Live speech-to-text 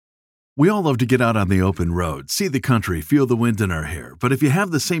We all love to get out on the open road, see the country, feel the wind in our hair. But if you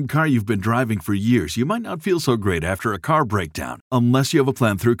have the same car you've been driving for years, you might not feel so great after a car breakdown, unless you have a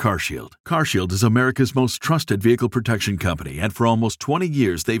plan through CarShield. CarShield is America's most trusted vehicle protection company, and for almost 20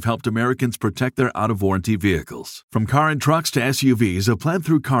 years, they've helped Americans protect their out-of-warranty vehicles. From car and trucks to SUVs, a plan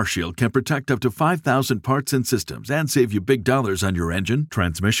through CarShield can protect up to 5,000 parts and systems and save you big dollars on your engine,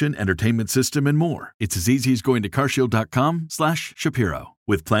 transmission, entertainment system, and more. It's as easy as going to carshield.com/Shapiro.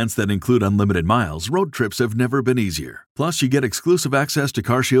 With plans that include unlimited miles, road trips have never been easier. Plus, you get exclusive access to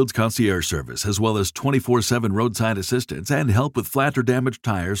CarShield's concierge service, as well as 24/7 roadside assistance and help with flat or damaged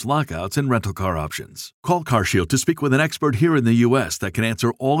tires, lockouts, and rental car options. Call CarShield to speak with an expert here in the U.S. that can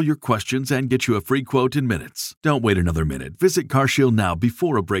answer all your questions and get you a free quote in minutes. Don't wait another minute. Visit CarShield now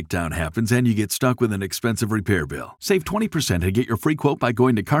before a breakdown happens and you get stuck with an expensive repair bill. Save 20% and get your free quote by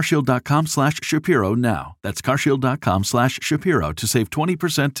going to carshield.com/Shapiro now. That's carshield.com/Shapiro to save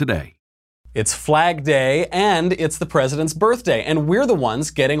 20% today. It's Flag Day, and it's the president's birthday, and we're the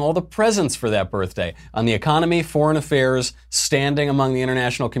ones getting all the presents for that birthday. On the economy, foreign affairs, standing among the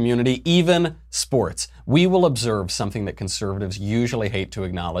international community, even sports. We will observe something that conservatives usually hate to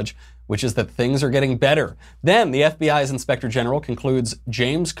acknowledge, which is that things are getting better. Then the FBI's Inspector General concludes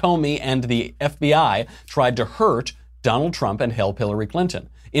James Comey and the FBI tried to hurt Donald Trump and help Hillary Clinton.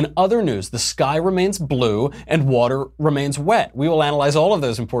 In other news, the sky remains blue and water remains wet. We will analyze all of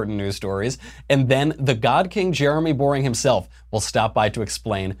those important news stories. And then the God King Jeremy Boring himself will stop by to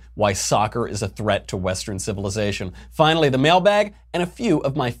explain why soccer is a threat to Western civilization. Finally, the mailbag and a few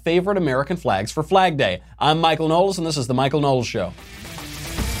of my favorite American flags for Flag Day. I'm Michael Knowles, and this is The Michael Knowles Show.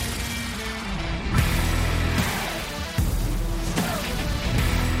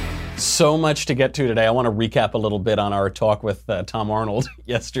 So much to get to today. I want to recap a little bit on our talk with Tom Arnold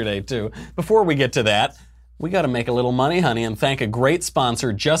yesterday, too. Before we get to that, we got to make a little money, honey, and thank a great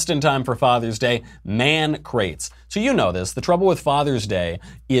sponsor just in time for Father's Day, Man Crates. So you know this. The trouble with Father's Day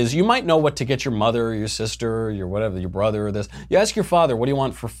is you might know what to get your mother or your sister or your whatever, your brother or this. You ask your father, what do you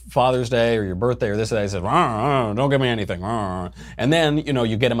want for Father's Day or your birthday or this or that? He says, don't give me anything. And then,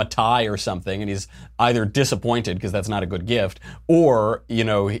 you get him a tie or something and he's either disappointed because that's not a good gift, or, you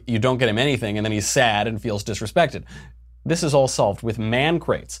don't get him anything and then he's sad and feels disrespected. This is all solved with Man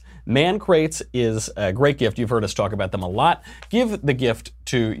Crates. Man Crates is a great gift. You've heard us talk about them a lot. Give the gift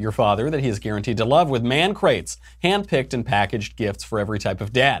to your father that he is guaranteed to love with Man Crates, hand-picked and packaged gifts for every type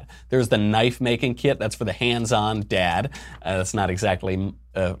of dad. There's the knife-making kit. That's for the hands-on dad. That's not exactly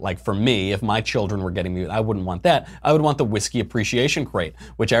like for me. If my children were getting me, I wouldn't want that. I would want the whiskey appreciation crate,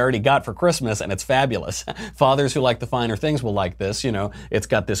 which I already got for Christmas, and it's fabulous. Fathers who like the finer things will like this. It's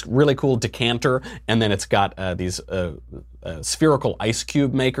got this really cool decanter, and then it's got these spherical ice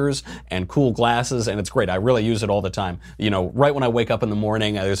cube makers and cool glasses, and it's great. I really use it all the time. Right when I wake up in the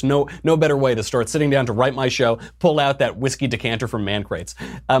morning, there's no better way to start sitting down to write my show, pull out that whiskey decanter from Man Crates.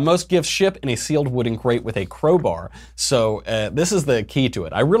 Most gifts ship in a sealed wooden crate with a crowbar, so this is the key to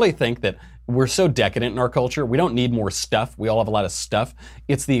it. I really think that we're so decadent in our culture. We don't need more stuff. We all have a lot of stuff.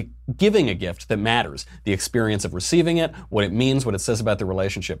 It's the giving a gift that matters. The experience of receiving it, what it means, what it says about the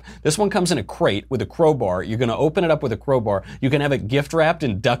relationship. This one comes in a crate with a crowbar. You're going to open it up with a crowbar. You can have it gift wrapped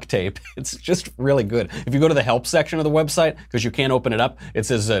in duct tape. It's just really good. If you go to the help section of the website, because you can't open it up, it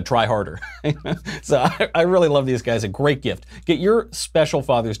says try harder. So I really love these guys. A great gift. Get your special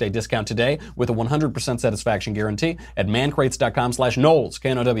Father's Day discount today with a 100% satisfaction guarantee at mancrates.com/Knowles,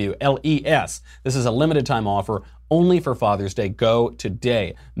 Knowles. This is a limited time offer only for Father's Day. Go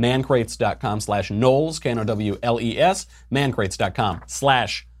today. mancrates.com/Knowles, Knowles,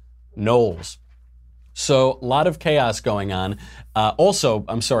 mancrates.com/Knowles. So a lot of chaos going on. Also,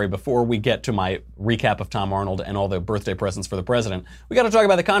 I'm sorry, before we get to my recap of Tom Arnold and all the birthday presents for the president, we got to talk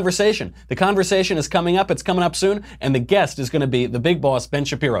about The Conversation. The Conversation is coming up. It's coming up soon. And the guest is going to be the big boss, Ben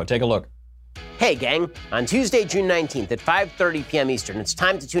Shapiro. Take a look. Hey, gang. On Tuesday, June 19th at 5:30 p.m. Eastern, it's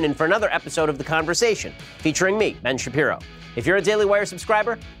time to tune in for another episode of The Conversation, featuring me, Ben Shapiro. If you're a Daily Wire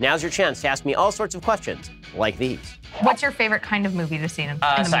subscriber, now's your chance to ask me all sorts of questions like these. What's your favorite kind of movie to see in the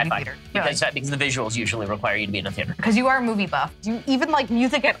movie theater? Because the visuals usually require you to be in a theater. Because you are a movie buff. Do you even like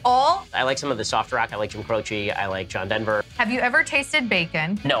music at all? I like some of the soft rock. I like Jim Croce. I like John Denver. Have you ever tasted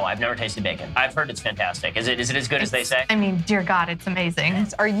bacon? No, I've never tasted bacon. I've heard it's fantastic. Is it as good as they say? I mean, dear God, it's amazing.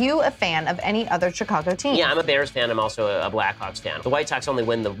 Are you a fan of any other Chicago team? Yeah, I'm a Bears fan. I'm also a Blackhawks fan. The White Sox only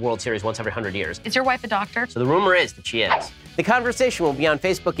win the World Series once every 100 years. Is your wife a doctor? So the rumor is that she is. The Conversation will be on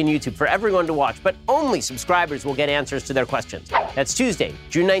Facebook and YouTube for everyone to watch, but only subscribers will get answers to their questions. That's Tuesday,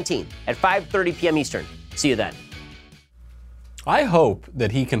 June 19th at 5:30 p.m. Eastern. See you then. I hope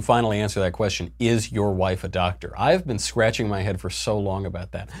that he can finally answer that question, is your wife a doctor? I've been scratching my head for so long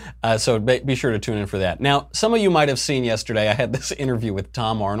about that. So be sure to tune in for that. Now, some of you might have seen yesterday, I had this interview with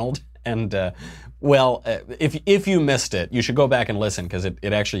Tom Arnold. And, if you missed it, you should go back and listen because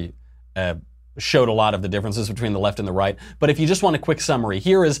it actually showed a lot of the differences between the left and the right. But if you just want a quick summary,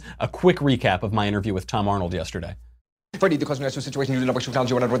 here is a quick recap of my interview with Tom Arnold yesterday. Freddie, the customer situation you know which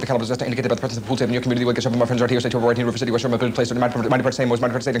technology when I wrote the caliber is indicated by the presence of pool tape in your community. Will get some of my friends right here, say to avoid River City, West Shore, good place to the mind part same was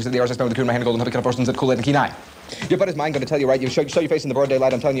mind part stating to the hours I spent with the cool in my hand golden happy kind of persons at Kool-Aid and Kenai. Your buddy's mind gonna tell you, right? You show your face in the broad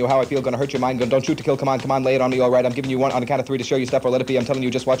daylight. I'm telling you how I feel, gonna hurt your mind. Don't shoot to kill, come on, lay it on me, all right. I'm giving you one on the count of 3 to show you stuff or let it be. I'm telling you,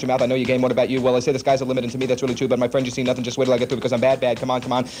 just watch your mouth. I know your game, what about you? Well, I say the sky's the limit, and to me that's really true. But my friend, you see nothing, just wait till I get through because I'm bad, come on.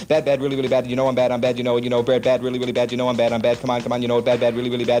 Bad, really bad. You know I'm bad, you know, bad, really bad. You know I'm bad, come on, you know, bad,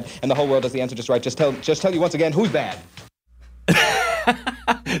 really bad. And the whole world has the answer just right. Just tell you once again who's bad.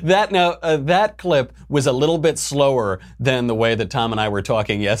 That clip was a little bit slower than the way that Tom and I were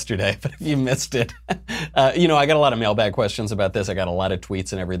talking yesterday, but if you missed it, I got a lot of mailbag questions about this. I got a lot of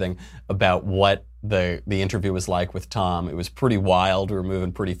tweets and everything about what the interview was like with Tom. It was pretty wild. We were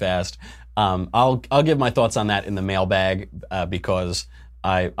moving pretty fast. I'll give my thoughts on that in the mailbag because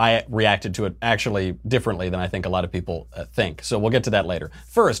I reacted to it actually differently than I think a lot of people think. So we'll get to that later.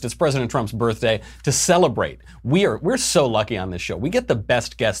 First, it's President Trump's birthday. To celebrate, we're so lucky on this show. We get the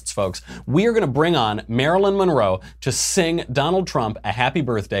best guests, folks. We are going to bring on Marilyn Monroe to sing Donald Trump a happy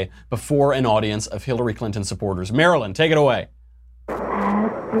birthday before an audience of Hillary Clinton supporters. Marilyn, take it away. Happy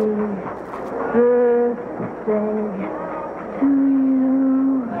birthday to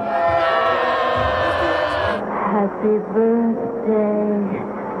you. Happy birthday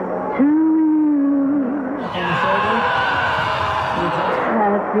to you.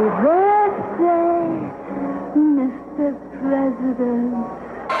 Happy birthday, Mr. President.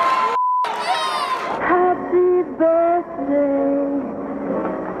 Happy birthday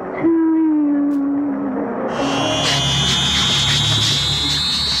to you.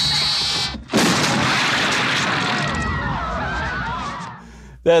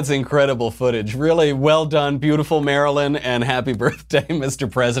 That's incredible footage. Really well done, beautiful Marilyn, and happy birthday,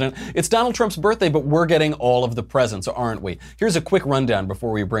 Mr. President. It's Donald Trump's birthday, but we're getting all of the presents, aren't we? Here's a quick rundown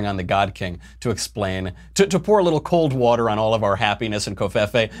before we bring on the God King to explain, to pour a little cold water on all of our happiness and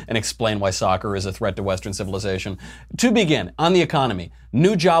covfefe and explain why soccer is a threat to Western civilization. To begin, on the economy,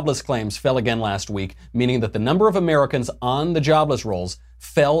 new jobless claims fell again last week, meaning that the number of Americans on the jobless rolls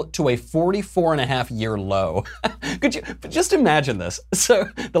fell to a 44.5-year low. Could you just imagine this? So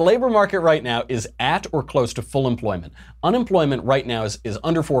the labor market right now is at or close to full employment. Unemployment right now is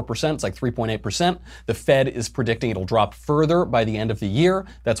under 4%. It's like 3.8%. The Fed is predicting it'll drop further by the end of the year.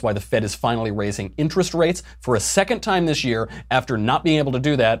 That's why the Fed is finally raising interest rates for a second time this year after not being able to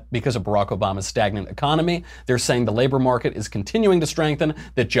do that because of Barack Obama's stagnant economy. They're saying the labor market is continuing to strengthen,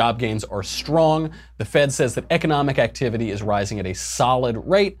 that job gains are strong. The Fed says that economic activity is rising at a solid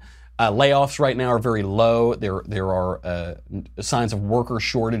rate. Layoffs right now are very low. There are signs of worker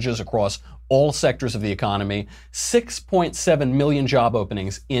shortages across all sectors of the economy. 6.7 million job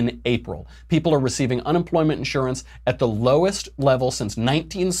openings in April. People are receiving unemployment insurance at the lowest level since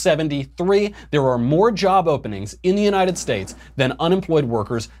 1973. There are more job openings in the United States than unemployed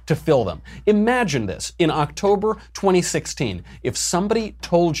workers to fill them. Imagine this. In October 2016, if somebody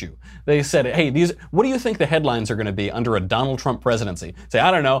told you, they said, hey, what do you think the headlines are going to be under a Donald Trump presidency? Say,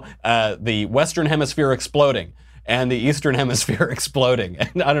 I don't know, the Western Hemisphere exploding and the Eastern Hemisphere exploding,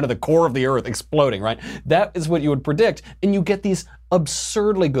 and I don't know, the core of the earth exploding, right? That is what you would predict, and you get these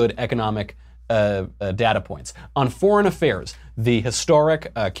absurdly good economic data points. On foreign affairs, the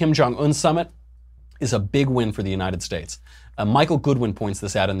historic Kim Jong-un summit is a big win for the United States. Michael Goodwin points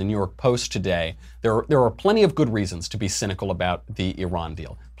this out in the New York Post today. There are plenty of good reasons to be cynical about the Iran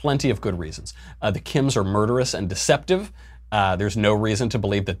deal. Plenty of good reasons. The Kims are murderous and deceptive. There's no reason to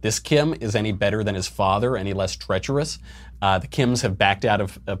believe that this Kim is any better than his father, any less treacherous. The Kims have backed out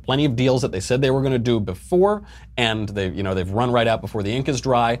of plenty of deals that they said they were going to do before, and they've run right out before the ink is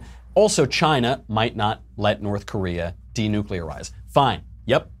dry. Also, China might not let North Korea denuclearize. Fine.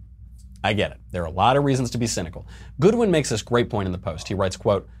 Yep. I get it. There are a lot of reasons to be cynical. Goodwin makes this great point in the Post. He writes,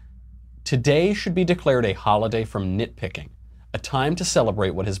 quote, "Today should be declared a holiday from nitpicking, a time to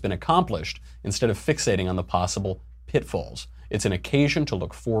celebrate what has been accomplished instead of fixating on the possible pitfalls. It's an occasion to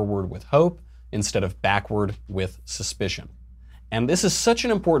look forward with hope instead of backward with suspicion." And this is such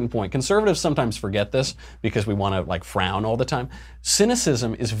an important point. Conservatives sometimes forget this because we want to frown all the time.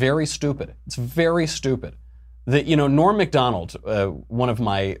 Cynicism is very stupid. It's very stupid. Norm Macdonald, one of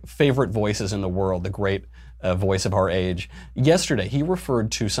my favorite voices in the world, the great voice of our age, yesterday he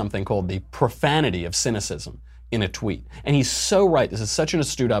referred to something called the profanity of cynicism. in a tweet. And he's so right. This is such an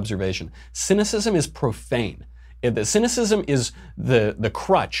astute observation. Cynicism is profane. The cynicism is the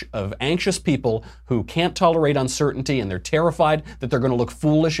crutch of anxious people who can't tolerate uncertainty, and they're terrified that they're going to look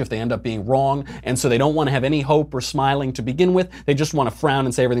foolish if they end up being wrong, and so they don't want to have any hope or smiling to begin with. They just want to frown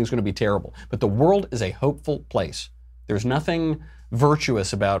and say everything's going to be terrible. But the world is a hopeful place. There's nothing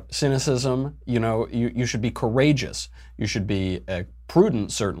virtuous about cynicism. You should be courageous. You should be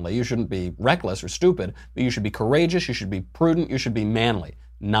prudent, certainly. You shouldn't be reckless or stupid, but you should be courageous, you should be prudent, you should be manly,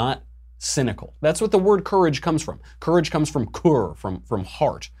 not cynical. That's what the word courage comes from. Courage comes from kur, from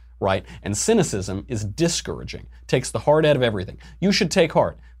heart, right? And cynicism is discouraging, takes the heart out of everything. You should take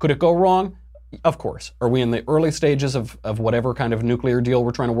heart. Could it go wrong? Of course. Are we in the early stages of whatever kind of nuclear deal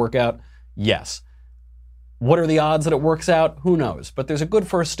we're trying to work out? Yes. What are the odds that it works out? Who knows? But there's a good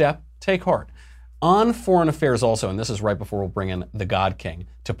first step. Take heart. On foreign affairs also, and this is right before we'll bring in the God King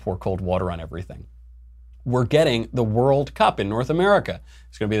to pour cold water on everything, we're getting the World Cup in North America.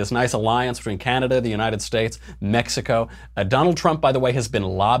 It's going to be this nice alliance between Canada, the United States, Mexico. Donald Trump, by the way, has been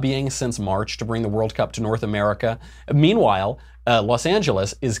lobbying since March to bring the World Cup to North America. Meanwhile, Los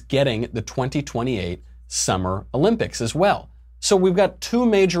Angeles is getting the 2028 Summer Olympics as well. So we've got two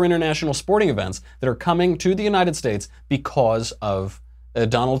major international sporting events that are coming to the United States because of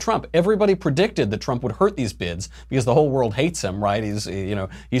Donald Trump. Everybody predicted that Trump would hurt these bids because the whole world hates him, right?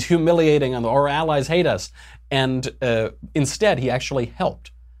 He's humiliating, and our allies hate us. And instead, he actually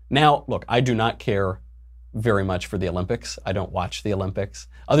helped. Now, look, I do not care very much for the Olympics. I don't watch the Olympics.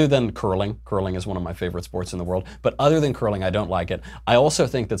 Other than curling. Curling is one of my favorite sports in the world. But other than curling, I don't like it. I also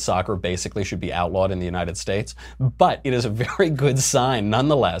think that soccer basically should be outlawed in the United States. But it is a very good sign,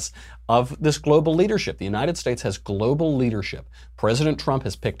 nonetheless, of this global leadership. The United States has global leadership. President Trump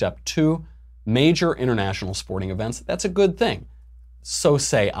has picked up two major international sporting events. That's a good thing. So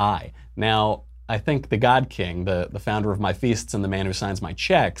say I. Now, I think the God King, the founder of my feasts and the man who signs my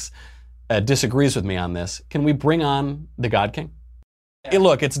checks, disagrees with me on this. Can we bring on the God King? Hey,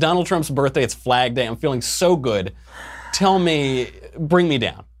 look, it's Donald Trump's birthday. It's Flag Day. I'm feeling so good. Tell me, bring me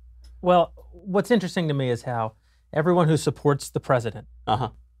down. Well, what's interesting to me is how everyone who supports the president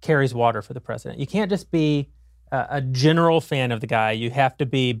carries water for the president. You can't just be a general fan of the guy. You have to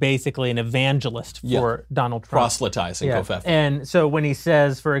be basically an evangelist for Donald Trump. Proselytizing, Kofef. And so when he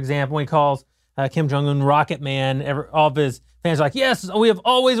says, for example, when he calls Kim Jong-un Rocket Man, all of his fans are like, yes, we have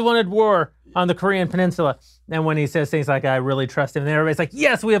always wanted war on the Korean Peninsula. And when he says things like, I really trust him, then everybody's like,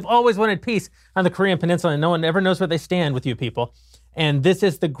 yes, we have always wanted peace on the Korean Peninsula, and no one ever knows where they stand with you people. And this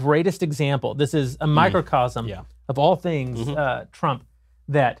is the greatest example. This is a microcosm of all things Trump,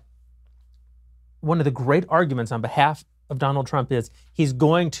 that one of the great arguments on behalf of Donald Trump is he's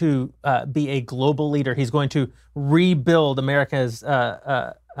going to be a global leader. He's going to rebuild America's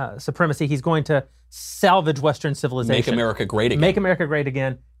supremacy. He's going to salvage Western civilization. Make America great again. Make America great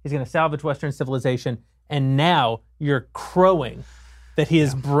again. He's going to salvage Western civilization. And now you're crowing that he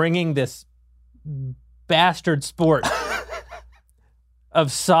is bringing this bastard sport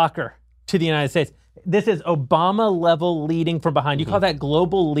of soccer to the United States. This is Obama-level leading from behind. You call that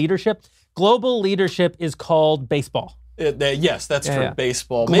global leadership? Global leadership is called baseball. Yes, that's true. Yeah.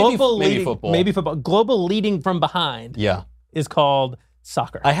 Baseball, maybe football. Maybe football. Global leading from behind is called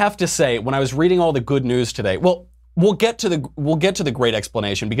soccer. I have to say, when I was reading all the good news today, well, we'll get to the great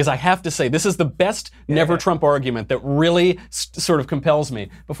explanation, because I have to say this is the best Never Trump argument that really sort of compels me.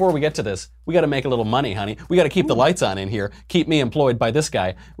 Before we get to this, we got to make a little money, honey. We got to keep the lights on in here, keep me employed by this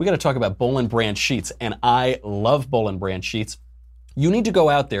guy. We got to talk about Boll & Branch sheets, and I love Boll & Branch sheets. You need to go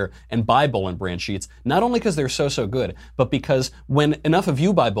out there and buy Boll & Branch sheets, not only because they're so good, but because when enough of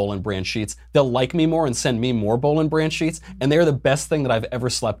you buy Boll & Branch sheets, they'll like me more and send me more Boll & Branch sheets, and they're the best thing that I've ever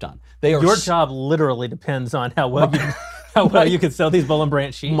slept on. They are Your job literally depends on how well you can sell these Boll &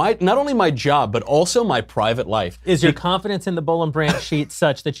 Branch sheets. Not only my job, but also my private life. Is your confidence in the Boll & Branch sheet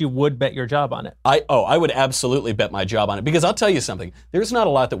such that you would bet your job on it? I would absolutely bet my job on it, because I'll tell you something. There's not a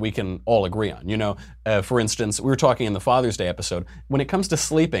lot that we can all agree on. You know, for instance, we were talking in the Father's Day episode. When it comes to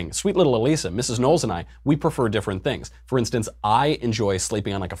sleeping, sweet little Elisa, Mrs. Knowles and I, we prefer different things. For instance, I enjoy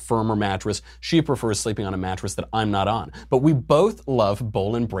sleeping on like a firmer mattress. She prefers sleeping on a mattress that I'm not on. But we both love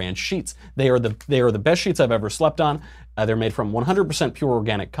Boll & Branch sheets. They are the best sheets I've ever slept on. They're made from 100% pure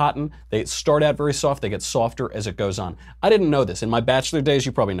organic cotton. They start out very soft. They get softer as it goes on. I didn't know this. In my bachelor days,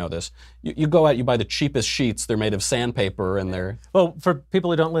 you probably know this. You go out, you buy the cheapest sheets. They're made of sandpaper, and they're... Well, for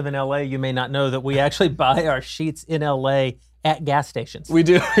people who don't live in L.A., you may not know that we actually buy our sheets in L.A. at gas stations. We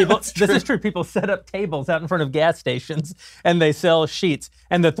do. People, That's this true. is true. People set up tables out in front of gas stations and they sell sheets,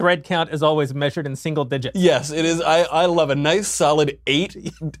 and the thread count is always measured in single digits. Yes, it is. I love a nice solid eight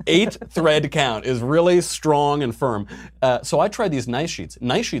thread count is really strong and firm. So I tried these Nice Sheets.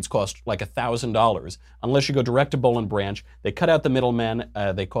 Nice Sheets cost like $1,000 unless you go direct to Boll & Branch. They cut out the middlemen.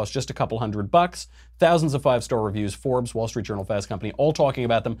 They cost just a couple $100. Thousands of 5-star reviews. Forbes, Wall Street Journal, Fast Company, all talking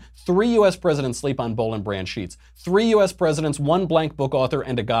about them. 3 U.S. presidents sleep on Boll & Branch sheets. 3 U.S. presidents, 1 blank book author,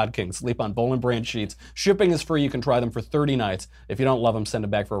 and a God King sleep on Boll & Branch sheets. Shipping is free. You can try them for 30 nights. If you don't love them, send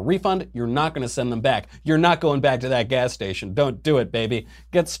them back for a refund. You're not going to send them back. You're not going back to that gas station. Don't do it, baby.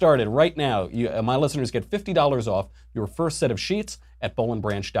 Get started right now. My listeners get $50 off your first set of sheets at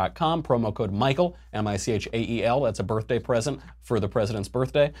bollandbranch.com. Promo code Michael, M-I-C-H-A-E-L. That's a birthday present for the president's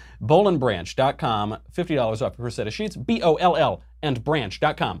birthday. bollandbranch.com, $50 off your first set of sheets. B-O-L-L and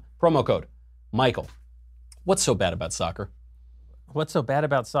branch.com. Promo code Michael. What's so bad about soccer? What's so bad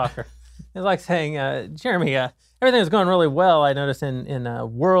about soccer? It's like saying, Jeremy, everything was going really well, I noticed, in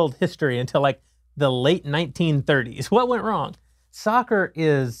world history until like the late 1930s. What went wrong? Soccer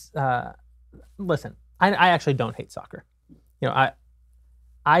is, listen, I actually don't hate soccer. You know,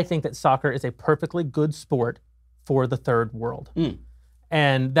 I think that soccer is a perfectly good sport for the third world.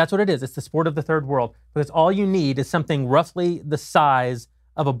 And that's what it is. It's the sport of the third world, because all you need is something roughly the size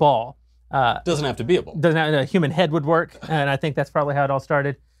of a ball. Doesn't have to be a ball. A human head would work, and I think that's probably how it all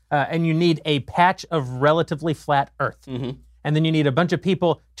started. And you need a patch of relatively flat earth. And then you need a bunch of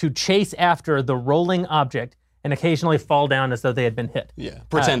people to chase after the rolling object and occasionally fall down as though they had been hit. Yeah,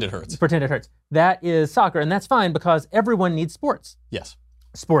 pretend it hurts. Pretend it hurts. That is soccer, and that's fine because everyone needs sports. Yes.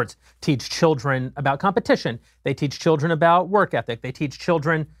 Sports teach children about competition. They teach children about work ethic. They teach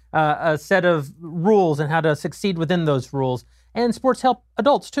children a set of rules and how to succeed within those rules. And sports help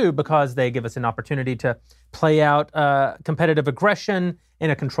adults too, because they give us an opportunity to play out competitive aggression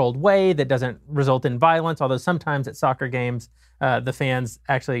in a controlled way that doesn't result in violence, although sometimes at soccer games, the fans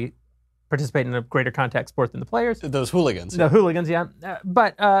actually participate in a greater contact sport than the players. Those hooligans. The hooligans, yeah.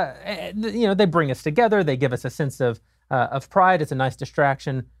 But they bring us together. They give us a sense of pride. It's a nice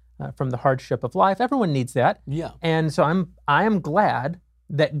distraction from the hardship of life. Everyone needs that. Yeah. And so I am glad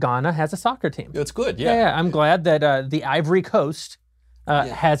that Ghana has a soccer team. It's good, yeah. I'm glad that the Ivory Coast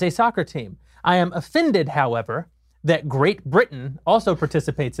has a soccer team. I am offended, however, that Great Britain also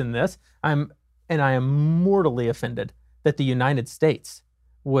participates in this. I am mortally offended that the United States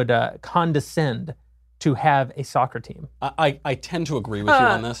would condescend to have a soccer team. I tend to agree with you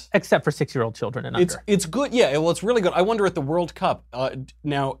on this. Except for 6-year-old children and under. It's good, yeah. Well, it's really good. I wonder at the World Cup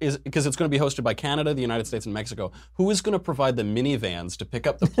now, because it's going to be hosted by Canada, the United States, and Mexico, who is going to provide the minivans to pick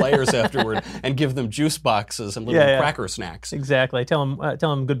up the players afterward and give them juice boxes and little cracker snacks? Exactly. Tell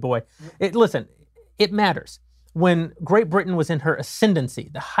them good boy. Listen, it matters. When Great Britain was in her ascendancy,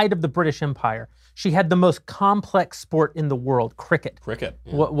 the height of the British Empire, she had the most complex sport in the world, cricket. Cricket.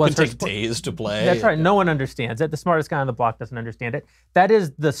 Yeah. Was can take days to play. That's right. No one understands it. The smartest guy on the block doesn't understand it. That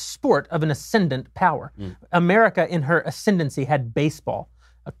is the sport of an ascendant power. America, in her ascendancy, had baseball,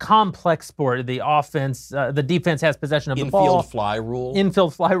 a complex sport. The offense, the defense has possession of the ball. Infield fly rule.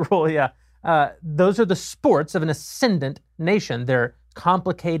 Infield fly rule, yeah. Those are the sports of an ascendant nation. They're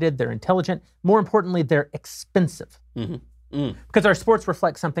complicated, they're intelligent. More importantly, they're expensive. Because our sports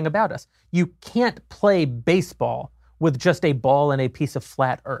reflect something about us. You can't play baseball with just a ball and a piece of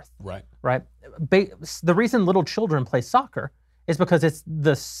flat earth. Right? The reason little children play soccer is because it's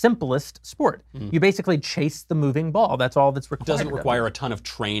the simplest sport. You basically chase the moving ball. That's all that's required. It doesn't require a ton of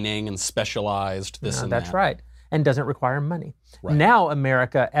training and specialized this and that. That's right. And doesn't require money. Right. Now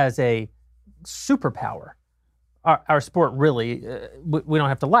America, as a superpower, our sport really, we don't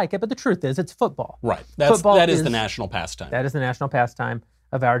have to like it, but the truth is it's football. Right. That is the national pastime. That is the national pastime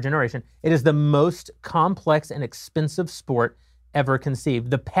of our generation. It is the most complex and expensive sport ever conceived.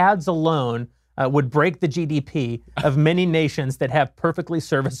 The pads alone would break the GDP of many nations that have perfectly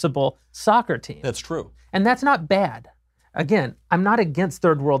serviceable soccer teams. That's true. And that's not bad. Again, I'm not against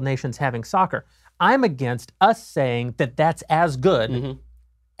third world nations having soccer. I'm against us saying that that's as good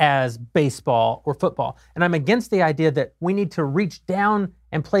as baseball or football. And I'm against the idea that we need to reach down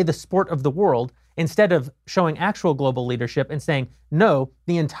and play the sport of the world instead of showing actual global leadership and saying, no,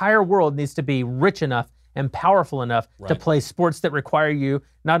 the entire world needs to be rich enough and powerful enough to play sports that require you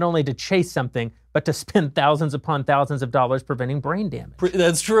not only to chase something, but to spend thousands upon thousands of dollars preventing brain damage.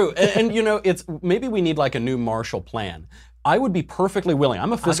 That's true. And it's maybe we need like a new Marshall Plan. I would be perfectly willing.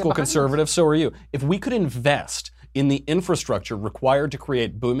 I'm a fiscal conservative, so are you. If we could invest in the infrastructure required to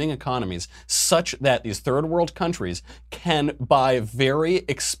create booming economies such that these third world countries can buy very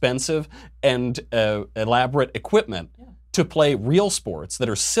expensive and elaborate equipment to play real sports that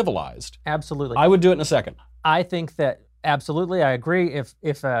are civilized, Absolutely. I would do it in a second. I think that absolutely, I agree.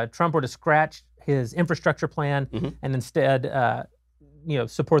 If Trump were to scratch his infrastructure plan and instead,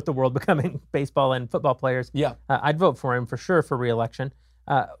 support the world becoming baseball and football players, I'd vote for him for sure for re-election.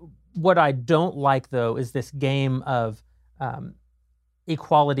 What I don't like, though, is this game of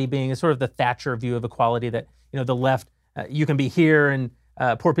equality being sort of the Thatcher view of equality that, the left, you can be here and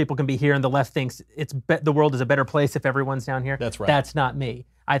poor people can be here, and the left thinks the world is a better place if everyone's down here. That's right. That's not me.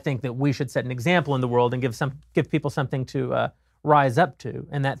 I think that we should set an example in the world and give people something to rise up to,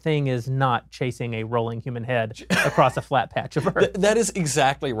 and that thing is not chasing a rolling human head across a flat patch of earth. That is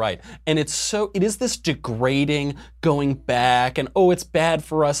exactly right. And it is this degrading going back and, it's bad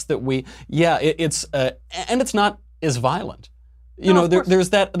for us that and it's not as violent.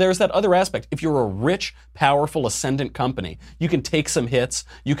 There's that other aspect. If you're a rich, powerful, ascendant company, you can take some hits,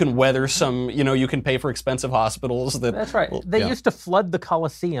 you can weather some, you can pay for expensive hospitals. That's right. They used to flood the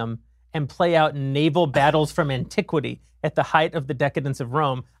Colosseum and play out naval battles from antiquity at the height of the decadence of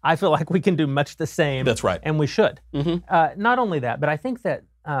Rome. I feel like we can do much the same. That's right. And we should. Not only that, but I think that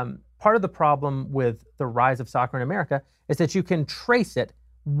part of the problem with the rise of soccer in America is that you can trace it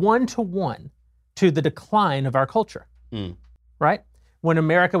one-to-one to the decline of our culture. Right? When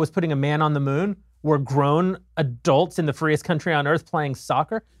America was putting a man on the moon, were grown adults in the freest country on earth playing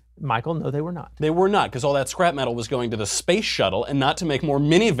soccer? Michael, no, they were not. They were not, because all that scrap metal was going to the space shuttle and not to make more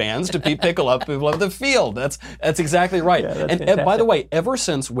minivans to pick up people off the field. That's exactly right. Yeah, that's and fantastic. By the way, ever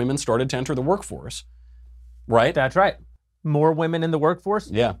since women started to enter the workforce, right? That's right. More women in the workforce,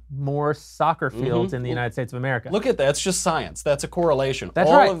 Yeah. more soccer fields in the United States of America. Look at that. It's just science. That's a correlation. That's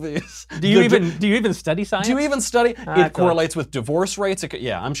all right. of these. Do you even study science? Do you even study? I It correlates with divorce rates.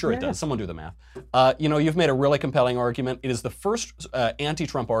 I'm sure it does. Someone do the math. You've made a really compelling argument. It is the first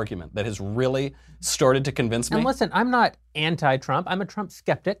anti-Trump argument that has really started to convince me. And listen, I'm not anti-Trump. I'm a Trump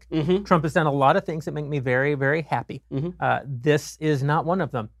skeptic. Trump has done a lot of things that make me very, very happy. This is not one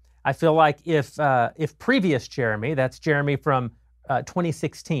of them. I feel like if previous Jeremy, that's Jeremy from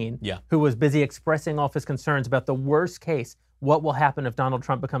 2016, who was busy expressing all of his concerns about the worst case, what will happen if Donald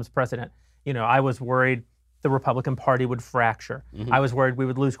Trump becomes president? I was worried the Republican Party would fracture. I was worried we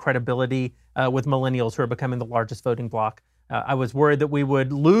would lose credibility with millennials who are becoming the largest voting bloc. I was worried that we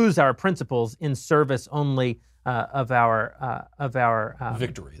would lose our principles in service only of our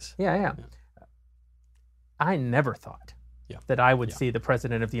victories. Yeah. I never thought that I would see the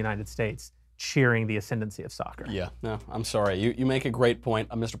President of the United States cheering the ascendancy of soccer. Yeah, no, I'm sorry. You make a great point.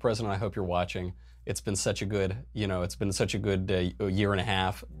 Mr. President, I hope you're watching. It's been such a good, year and a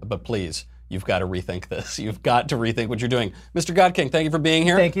half, but please, you've got to rethink this. You've got to rethink what you're doing. Mr. Godking, thank you for being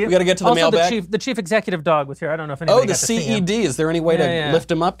here. Thank you. We got to get to the mailbag. The chief executive dog was here. I don't know if anybody got to see him. CED. Is there any way to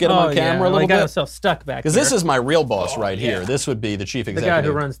lift him up, get him on camera a little he got bit? himself stuck back Because here. this is my real boss right here. This would be the chief the executive. guy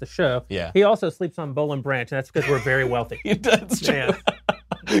who runs the show. Yeah. He also sleeps on Boll & Branch, and that's because we're very wealthy. That's true. Yeah.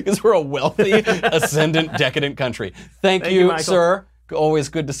 Because we're a wealthy, ascendant, decadent country. Thank you, you, Michael. sir. Always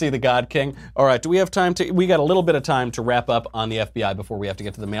good to see the God King. All right, do we have time we got a little bit of time to wrap up on the FBI before we have to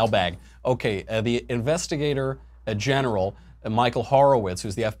get to the mailbag. Okay, the investigator general, Michael Horowitz,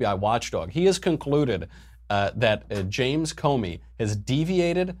 who's the FBI watchdog, he has concluded that James Comey has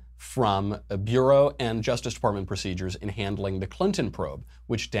deviated from Bureau and Justice Department procedures in handling the Clinton probe,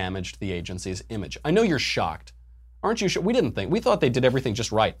 which damaged the agency's image. I know you're shocked. Aren't you sure? We thought they did everything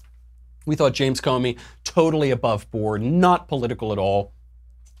just right. We thought James Comey, totally above board, not political at all.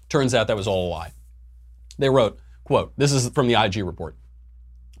 Turns out that was all a lie. They wrote, quote, this is from the IG report,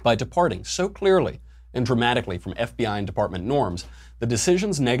 by departing so clearly and dramatically from FBI and department norms, the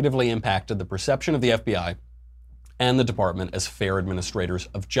decisions negatively impacted the perception of the FBI and the department as fair administrators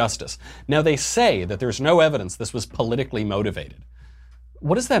of justice. Now they say that there's no evidence this was politically motivated.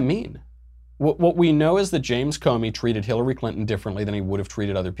 What does that mean? What we know is that James Comey treated Hillary Clinton differently than he would have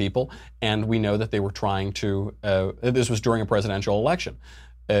treated other people, and we know that they were trying to, this was during a presidential election.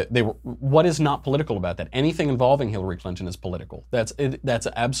 What is not political about that? Anything involving Hillary Clinton is political. That's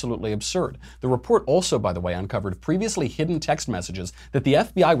absolutely absurd. The report also, by the way, uncovered previously hidden text messages that the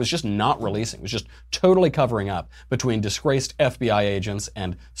FBI was just not releasing, was just totally covering up between disgraced FBI agents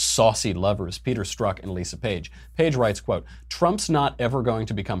and saucy lovers, Peter Strzok and Lisa Page. Page writes, quote, Trump's not ever going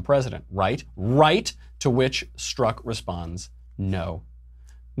to become president, right? Right? To which Strzok responds, no.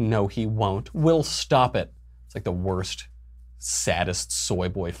 No, he won't. We'll stop it. It's like the worst, saddest soy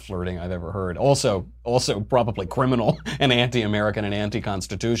boy flirting I've ever heard. Also probably criminal and anti-American and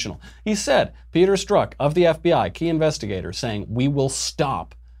anti-constitutional. He said, Peter Strzok of the FBI, key investigator, saying, we will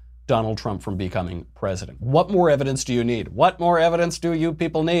stop Donald Trump from becoming president. What more evidence do you need? What more evidence do you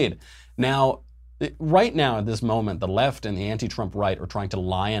people need? Now, Right now, at this moment, the left and the anti-Trump right are trying to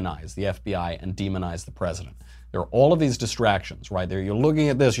lionize the FBI and demonize the president. There are all of these distractions, right? There, you're looking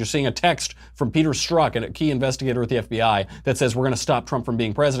at this, you're seeing a text from Peter Strzok, a key investigator at the FBI, that says we're going to stop Trump from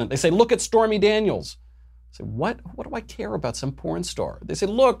being president. They say, look at Stormy Daniels. I say, what do I care about some porn star? They say,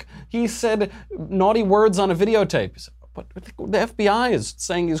 look, he said naughty words on a videotape. You say, but the FBI is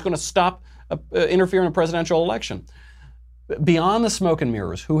saying he's going to stop interfere in a presidential election. Beyond the smoke and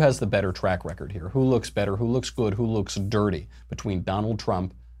mirrors, who has the better track record here? Who looks better? Who looks good? Who looks dirty between Donald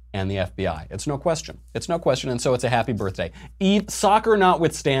Trump and the FBI? It's no question. It's no question, and so it's a happy birthday. Soccer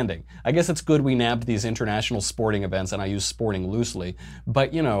notwithstanding, I guess it's good we nabbed these international sporting events, and I use sporting loosely,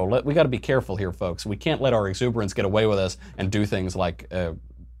 but we got to be careful here, folks. We can't let our exuberance get away with us and do things like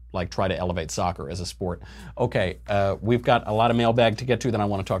try to elevate soccer as a sport. Okay, we've got a lot of mailbag to get to, then I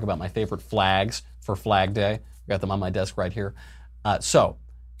want to talk about my favorite flags for Flag Day. I've got them on my desk right here. So,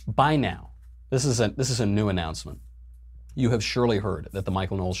 by now, this is a new announcement. You have surely heard that The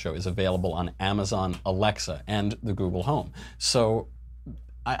Michael Knowles Show is available on Amazon Alexa and the Google Home. So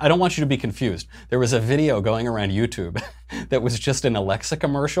I don't want you to be confused. There was a video going around YouTube that was just an Alexa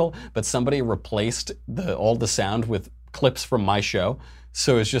commercial, but somebody replaced all the sound with clips from my show.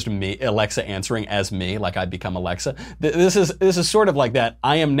 So it's just me, Alexa answering as me, like I'd become Alexa. This is sort of like that.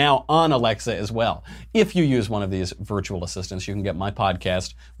 I am now on Alexa as well. If you use one of these virtual assistants, you can get my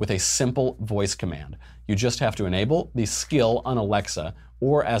podcast with a simple voice command. You just have to enable the skill on Alexa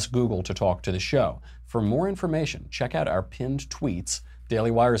or ask Google to talk to the show. For more information, check out our pinned tweets,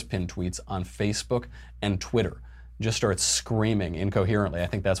 Daily Wire's pinned tweets on Facebook and Twitter. Just start screaming incoherently. I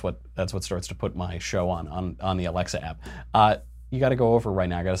think that's what starts to put my show on the Alexa app. You got to go over right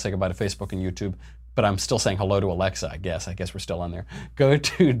now. I got to say goodbye to Facebook and YouTube, but I'm still saying hello to Alexa, I guess. I guess we're still on there. Go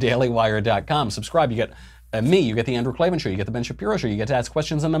to dailywire.com. Subscribe. You get me. You get the Andrew Klavan Show. You get the Ben Shapiro Show. You get to ask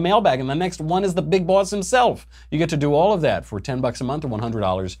questions in the mailbag. And the next one is the big boss himself. You get to do all of that for $10 a month or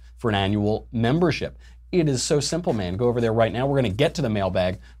 $100 for an annual membership. It is so simple, man. Go over there right now. We're going to get to the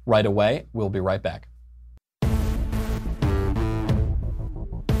mailbag right away. We'll be right back.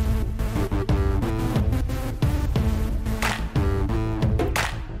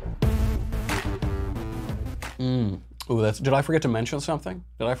 Ooh, did I forget to mention something?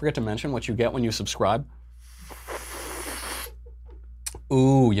 Did I forget to mention what you get when you subscribe?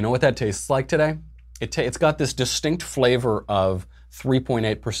 Ooh, you know what that tastes like today? It's got this distinct flavor of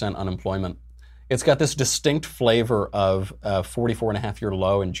 3.8% unemployment. It's got this distinct flavor of 44.5-year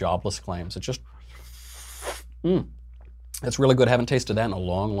low in jobless claims. It's just, it's really good. Haven't tasted that in a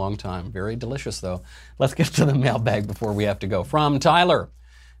long, long time. Very delicious, though. Let's get to the mailbag before we have to go. From Tyler,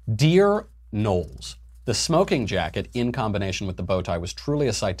 Dear Knowles, the smoking jacket in combination with the bow tie was truly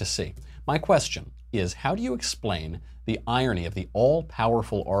a sight to see. My question is, how do you explain the irony of the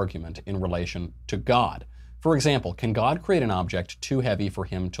all-powerful argument in relation to God? For example, can God create an object too heavy for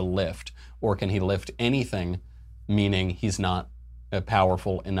him to lift, or can he lift anything, meaning he's not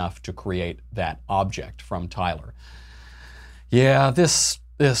powerful enough to create that object? From Tyler. Yeah, this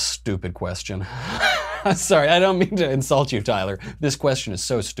stupid question. Sorry, I don't mean to insult you, Tyler. This question is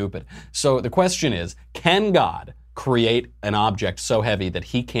so stupid. So the question is, can God create an object so heavy that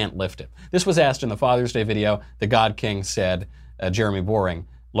he can't lift it? This was asked in the Father's Day video. The God King said, Jeremy Boring,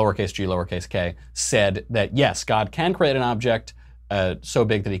 lowercase g, lowercase k, said that yes, God can create an object so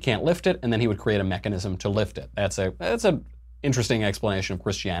big that he can't lift it, and then he would create a mechanism to lift it. That's an interesting explanation of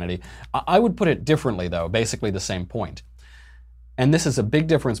Christianity. I would put it differently, though, basically the same point. And this is a big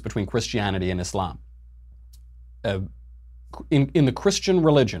difference between Christianity and Islam. In the Christian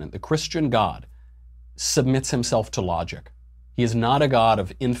religion, the Christian God submits himself to logic. He is not a God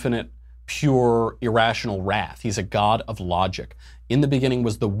of infinite, pure, irrational wrath. He's a God of logic. In the beginning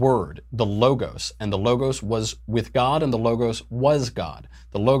was the Word, the Logos, and the Logos was with God, and the Logos was God.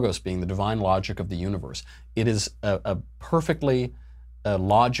 The Logos being the divine logic of the universe. It is a perfectly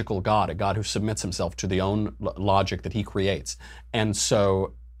logical God, a God who submits himself to the own logic that he creates. And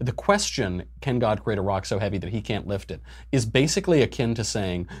so the question, can God create a rock so heavy that he can't lift it, is basically akin to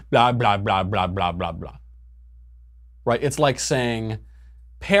saying, blah, blah, blah, blah, blah, blah, blah. Right? It's like saying,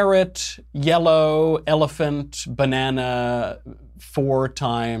 parrot, yellow, elephant, banana, 4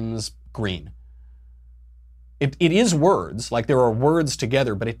 times green. It is words, like there are words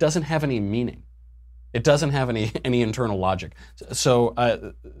together, but it doesn't have any meaning. It doesn't have any internal logic. So,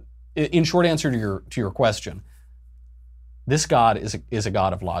 in short answer to your question, this God is a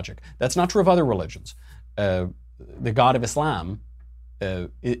God of logic. That's not true of other religions. The God of Islam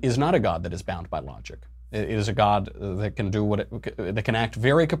is not a God that is bound by logic. It is a God that can that can act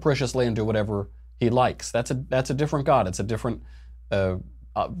very capriciously and do whatever he likes. That's a different God. It's a different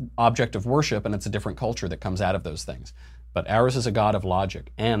object of worship, and it's a different culture that comes out of those things. But ours is a God of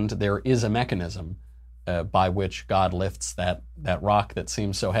logic, and there is a mechanism by which God lifts that rock that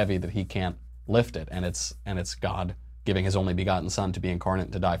seems so heavy that he can't lift it, and it's God giving his only begotten Son to be incarnate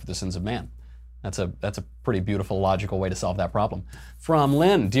and to die for the sins of man. That's a pretty beautiful, logical way to solve that problem. From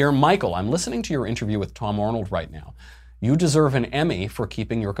Lynn, dear Michael, I'm listening to your interview with Tom Arnold right now. You deserve an Emmy for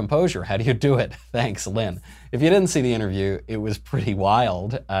keeping your composure. How do you do it? Thanks, Lynn. If you didn't see the interview, it was pretty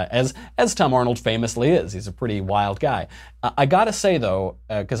wild, as Tom Arnold famously is. He's a pretty wild guy. I gotta say though,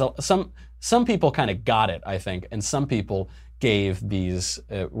 because some people kind of got it, I think, and some people gave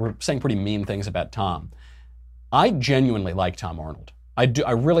were saying pretty mean things about Tom. I genuinely like Tom Arnold.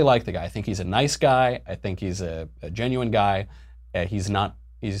 I really like the guy. I think he's a nice guy. I think he's a genuine guy. He's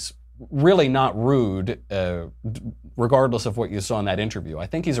really not rude, regardless of what you saw in that interview. I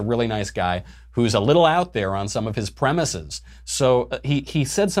think he's a really nice guy who's a little out there on some of his premises. So he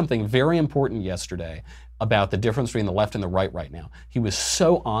said something very important yesterday about the difference between the left and the right now. He was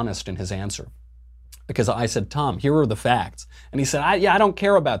so honest in his answer. Because I said, Tom, here are the facts. And he said, I don't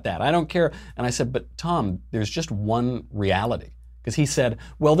care about that. I don't care. And I said, but Tom, there's just one reality. Because he said,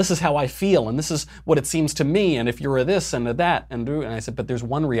 well, this is how I feel, and this is what it seems to me, and if you're a this and a that, and I said, but there's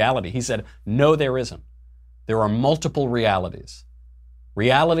one reality. He said, no, there isn't. There are multiple realities.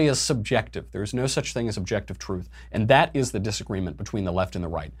 Reality is subjective. There's no such thing as objective truth. And that is the disagreement between the left and the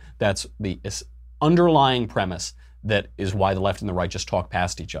right. That's the underlying premise that is why the left and the right just talk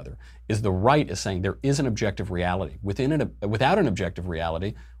past each other, is the right is saying there is an objective reality. Without an objective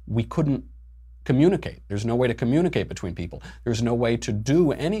reality, we couldn't communicate. There's no way to communicate between people. There's no way to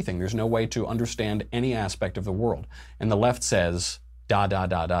do anything. There's no way to understand any aspect of the world. And the left says,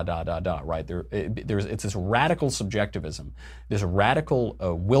 right? It's this radical subjectivism, this radical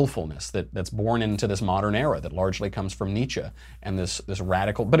willfulness that's born into this modern era that largely comes from Nietzsche, and this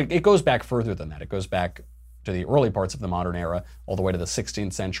radical, but it goes back further than that. It goes back to the early parts of the modern era, all the way to the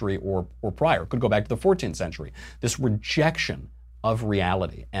 16th century or prior. It could go back to the 14th century. This rejection of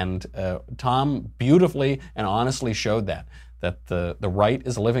reality. And Tom beautifully and honestly showed that the right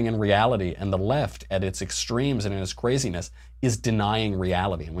is living in reality, and the left, at its extremes and in its craziness, is denying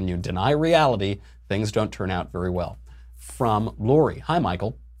reality. And when you deny reality, things don't turn out very well. From Lori, hi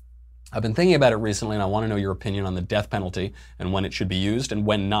Michael. I've been thinking about it recently, and I want to know your opinion on the death penalty and when it should be used and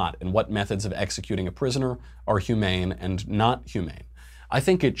when not, and what methods of executing a prisoner are humane and not humane. I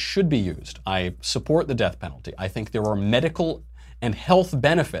think it should be used. I support the death penalty. I think there are medical and health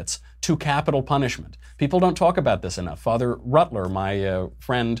benefits to capital punishment. People don't talk about this enough. Father Rutler, my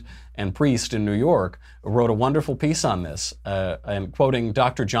friend and priest in New York, wrote a wonderful piece on this, and quoting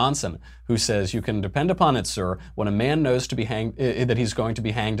Dr. Johnson, who says, you can depend upon it, sir, when a man knows to be hanged, that he's going to be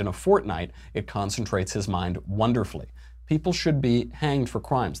hanged in a fortnight, it concentrates his mind wonderfully. People should be hanged for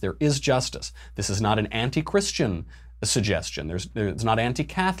crimes. There is justice. This is not an anti-Christian suggestion. It's not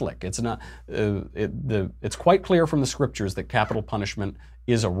anti-Catholic. It's not. It's quite clear from the scriptures that capital punishment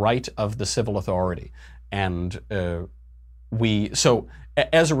is a right of the civil authority, and so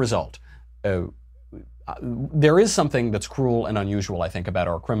as a result, there is something that's cruel and unusual, I think, about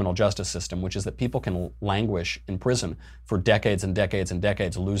our criminal justice system, which is that people can languish in prison for decades and decades and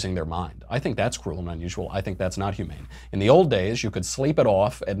decades, losing their mind. I think that's cruel and unusual. I think that's not humane. In the old days, you could sleep it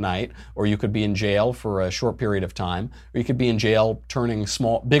off at night, or you could be in jail for a short period of time, or you could be in jail turning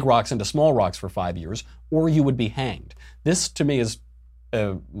big rocks into small rocks for 5 years, or you would be hanged. This, to me, is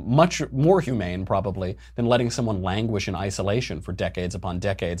much more humane, probably, than letting someone languish in isolation for decades upon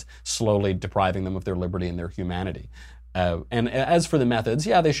decades, slowly depriving them of their liberty and their humanity. And as for the methods,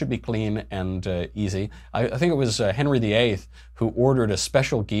 yeah, they should be clean and easy. I think it was Henry VIII who ordered a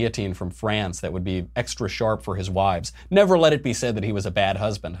special guillotine from France that would be extra sharp for his wives. Never let it be said that he was a bad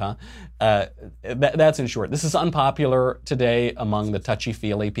husband, huh? That's in short. This is unpopular today among the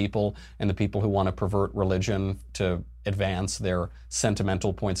touchy-feely people and the people who want to pervert religion to advance their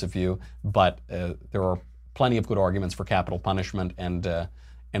sentimental points of view, but there are plenty of good arguments for capital punishment, and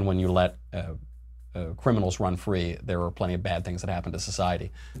when you let criminals run free, there are plenty of bad things that happen to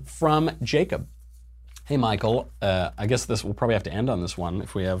society. From Jacob, hey Michael, I guess we'll probably have to end on this one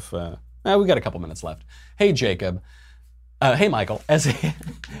if we have, we got a couple minutes left. Hey Jacob, hey Michael,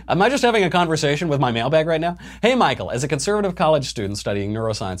 am I just having a conversation with my mailbag right now? Hey Michael, as a conservative college student studying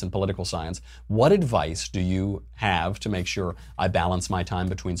neuroscience and political science, what advice do you have to make sure I balance my time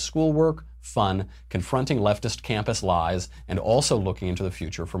between schoolwork, fun, confronting leftist campus lies, and also looking into the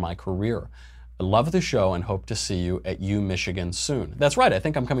future for my career? I love the show and hope to see you at U Michigan soon. That's right, I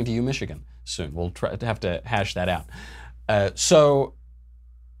think I'm coming to U Michigan soon. We'll have to hash that out. So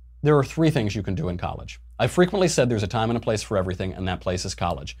there are 3 things you can do in college. I frequently said there's a time and a place for everything, and that place is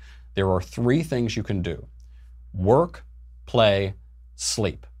college. There are 3 things you can do: work, play,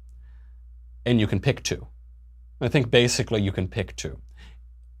 sleep. And you can pick 2. I think basically you can pick 2.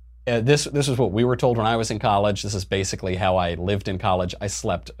 This is what we were told when I was in college. This is basically how I lived in college.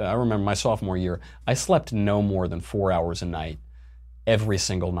 I remember my sophomore year, I slept no more than 4 hours a night, every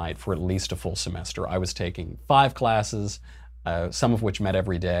single night for at least a full semester. I was taking 5 classes, some of which met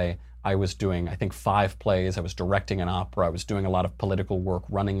every day. I was doing, I think, 5 plays. I was directing an opera. I was doing a lot of political work,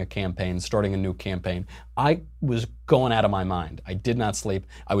 running a campaign, starting a new campaign. I was going out of my mind. I did not sleep.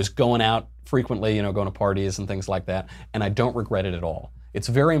 I was going out frequently, going to parties and things like that, and I don't regret it at all. It's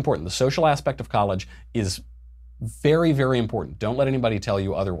very important. The social aspect of college is very, very important. Don't let anybody tell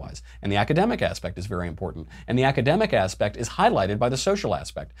you otherwise. And the academic aspect is very important. And the academic aspect is highlighted by the social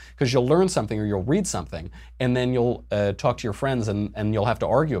aspect, because you'll learn something or you'll read something, and then you'll talk to your friends and you'll have to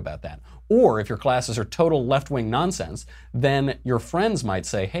argue about that. Or if your classes are total left-wing nonsense, then your friends might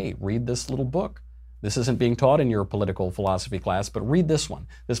say, hey, read this little book. This isn't being taught in your political philosophy class, but read this one.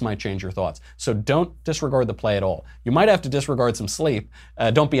 This might change your thoughts. So don't disregard the play at all. You might have to disregard some sleep.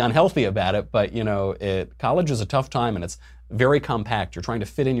 Don't be unhealthy about it, but college is a tough time and it's very compact. You're trying to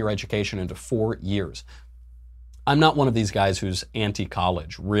fit in your education into 4 years. I'm not one of these guys who's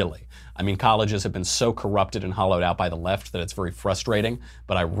anti-college, really. I mean, colleges have been so corrupted and hollowed out by the left that it's very frustrating,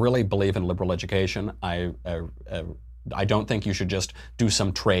 but I really believe in liberal education. I don't think you should just do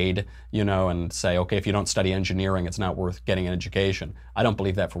some trade, and say, okay, if you don't study engineering, it's not worth getting an education. I don't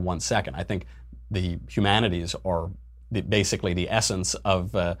believe that for 1 second. I think the humanities are basically the essence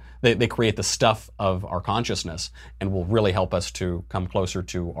of, they create the stuff of our consciousness and will really help us to come closer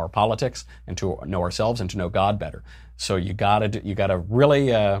to our politics and to know ourselves and to know God better. So you gotta really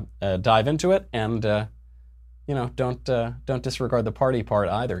dive into it, and don't disregard the party part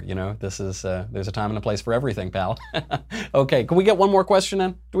either. This is there's a time and a place for everything, pal. Okay, can we get one more question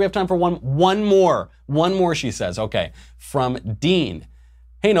in? Do we have time for one more? One more, she says. Okay, from Dean.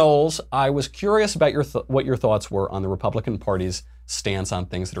 Hey, Knowles, I was curious about what your thoughts were on the Republican Party's stance on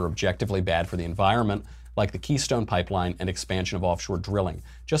things that are objectively bad for the environment, like the Keystone Pipeline and expansion of offshore drilling.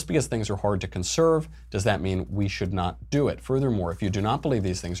 Just because things are hard to conserve, does that mean we should not do it? Furthermore, if you do not believe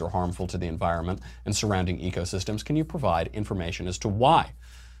these things are harmful to the environment and surrounding ecosystems, can you provide information as to why?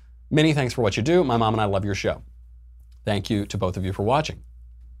 Many thanks for what you do. My mom and I love your show. Thank you to both of you for watching.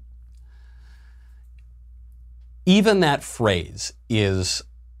 Even that phrase is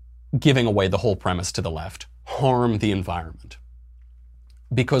giving away the whole premise to the left: harm the environment.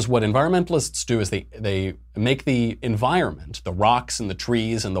 Because what environmentalists do is they make the environment, the rocks and the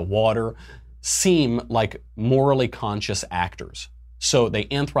trees and the water, seem like morally conscious actors. So they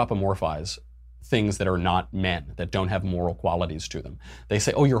anthropomorphize things that are not men, that don't have moral qualities to them. They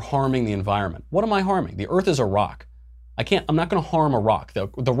say, oh, you're harming the environment. What am I harming? The earth is a rock. I'm not going to harm a rock.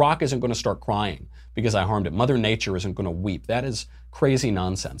 The rock isn't going to start crying because I harmed it. Mother Nature isn't going to weep. That is crazy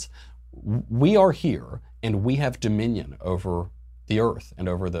nonsense. We are here and we have dominion over the earth and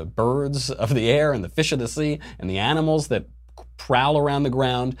over the birds of the air and the fish of the sea and the animals that prowl around the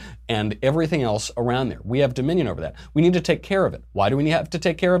ground and everything else around there. We have dominion over that. We need to take care of it. Why do we have to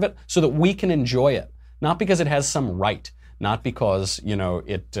take care of it? So that we can enjoy it. Not because it has some right. Not because,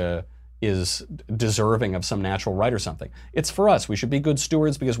 it is deserving of some natural right or something. It's for us. We should be good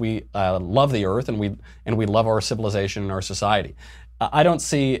stewards because we love the earth and we love our civilization and our society. I don't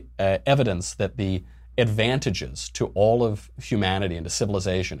see evidence that the advantages to all of humanity and to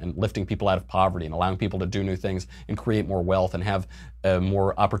civilization and lifting people out of poverty and allowing people to do new things and create more wealth and have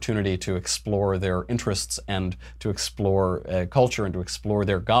more opportunity to explore their interests and to explore culture and to explore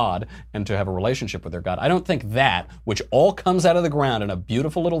their God and to have a relationship with their God. I don't think that, which all comes out of the ground in a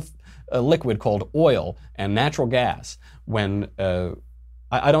beautiful little liquid called oil and natural gas,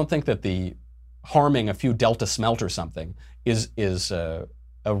 I don't think that the harming a few Delta smelt or something is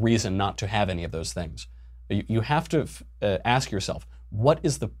a reason not to have any of those things. You have to ask yourself, what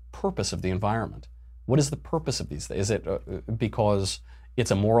is the purpose of the environment? What is the purpose of these things? Is it because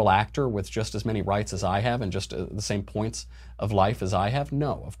it's a moral actor with just as many rights as I have and just the same points of life as I have?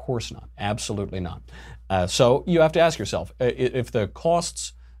 No, of course not. Absolutely not. So you have to ask yourself, if the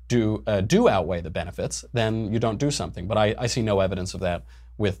costs do outweigh the benefits, then you don't do something. But I see no evidence of that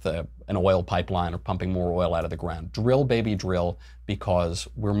with an oil pipeline or pumping more oil out of the ground. Drill, baby, drill, because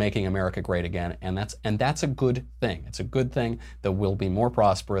we're making America great again, and that's a good thing. It's a good thing that we'll be more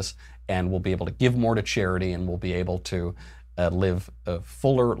prosperous, and we'll be able to give more to charity, and we'll be able to live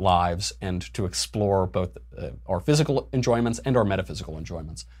fuller lives and to explore both our physical enjoyments and our metaphysical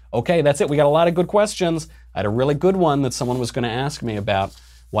enjoyments. Okay, that's it. We got a lot of good questions. I had a really good one that someone was going to ask me about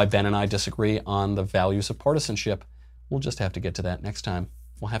why Ben and I disagree on the values of partisanship. We'll just have to get to that next time.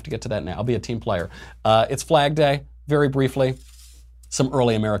 We'll have to get to that now. I'll be a team player. It's Flag Day. Very briefly, some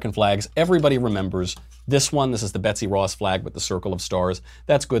early American flags. Everybody remembers this one. This is the Betsy Ross flag with the circle of stars.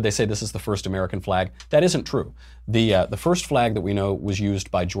 That's good. They say this is the first American flag. That isn't true. The first flag that we know was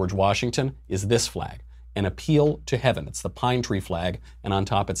used by George Washington is this flag, an appeal to heaven. It's the pine tree flag, and on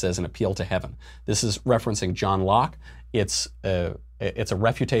top it says an appeal to heaven. This is referencing John Locke. It's a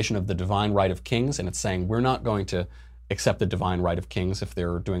refutation of the divine right of kings, and it's saying we're not going to accept the divine right of kings if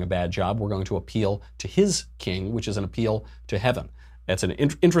they're doing a bad job. We're going to appeal to his king, which is an appeal to heaven. That's an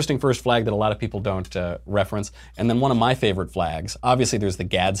interesting first flag that a lot of people don't reference. And then one of my favorite flags, obviously there's the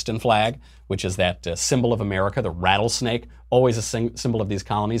Gadsden flag, which is that symbol of America, the rattlesnake, always a symbol of these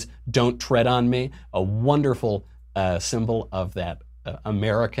colonies. Don't tread on me, a wonderful symbol of that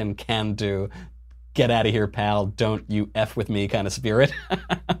American can-do, get out of here, pal, don't you F with me kind of spirit.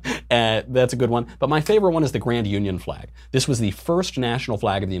 That's a good one. But my favorite one is the Grand Union flag. This was the first national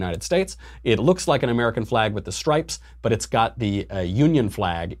flag of the United States. It looks like an American flag with the stripes, but it's got the Union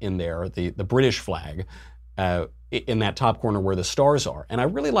flag in there, the British flag, in that top corner where the stars are. And I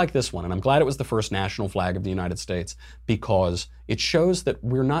really like this one, and I'm glad it was the first national flag of the United States because it shows that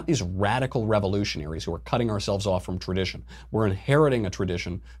we're not these radical revolutionaries who are cutting ourselves off from tradition. We're inheriting a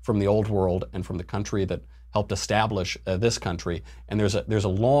tradition from the old world and from the country that helped establish this country. And there's a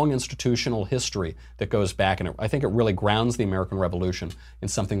long institutional history that goes back, and I think it really grounds the American Revolution in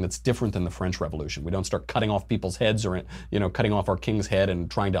something that's different than the French Revolution. We don't start cutting off people's heads or cutting off our king's head and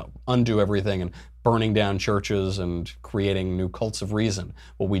trying to undo everything and burning down churches and creating new cults of reason.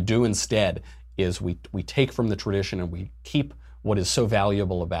 What we do instead is we take from the tradition and we keep what is so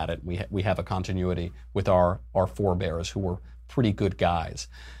valuable about it. We have a continuity with our forebears who were pretty good guys.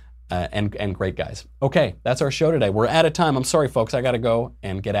 And great guys. Okay, that's our show today. We're out of time. I'm sorry, folks. I got to go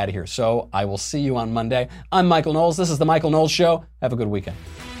and get out of here. So I will see you on Monday. I'm Michael Knowles. This is The Michael Knowles Show. Have a good weekend.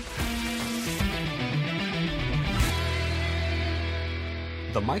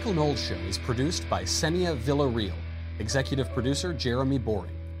 The Michael Knowles Show is produced by Senia Villarreal. Executive producer, Jeremy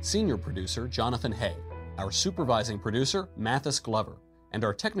Boring. Senior producer, Jonathan Hay. Our supervising producer, Mathis Glover. And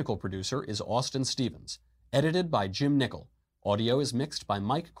our technical producer is Austin Stevens. Edited by Jim Nickel. Audio is mixed by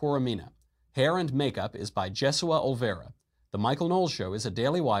Mike Coromina. Hair and makeup is by Jesua Olvera. The Michael Knowles Show is a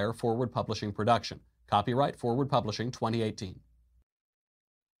Daily Wire Forward Publishing production. Copyright Forward Publishing 2018.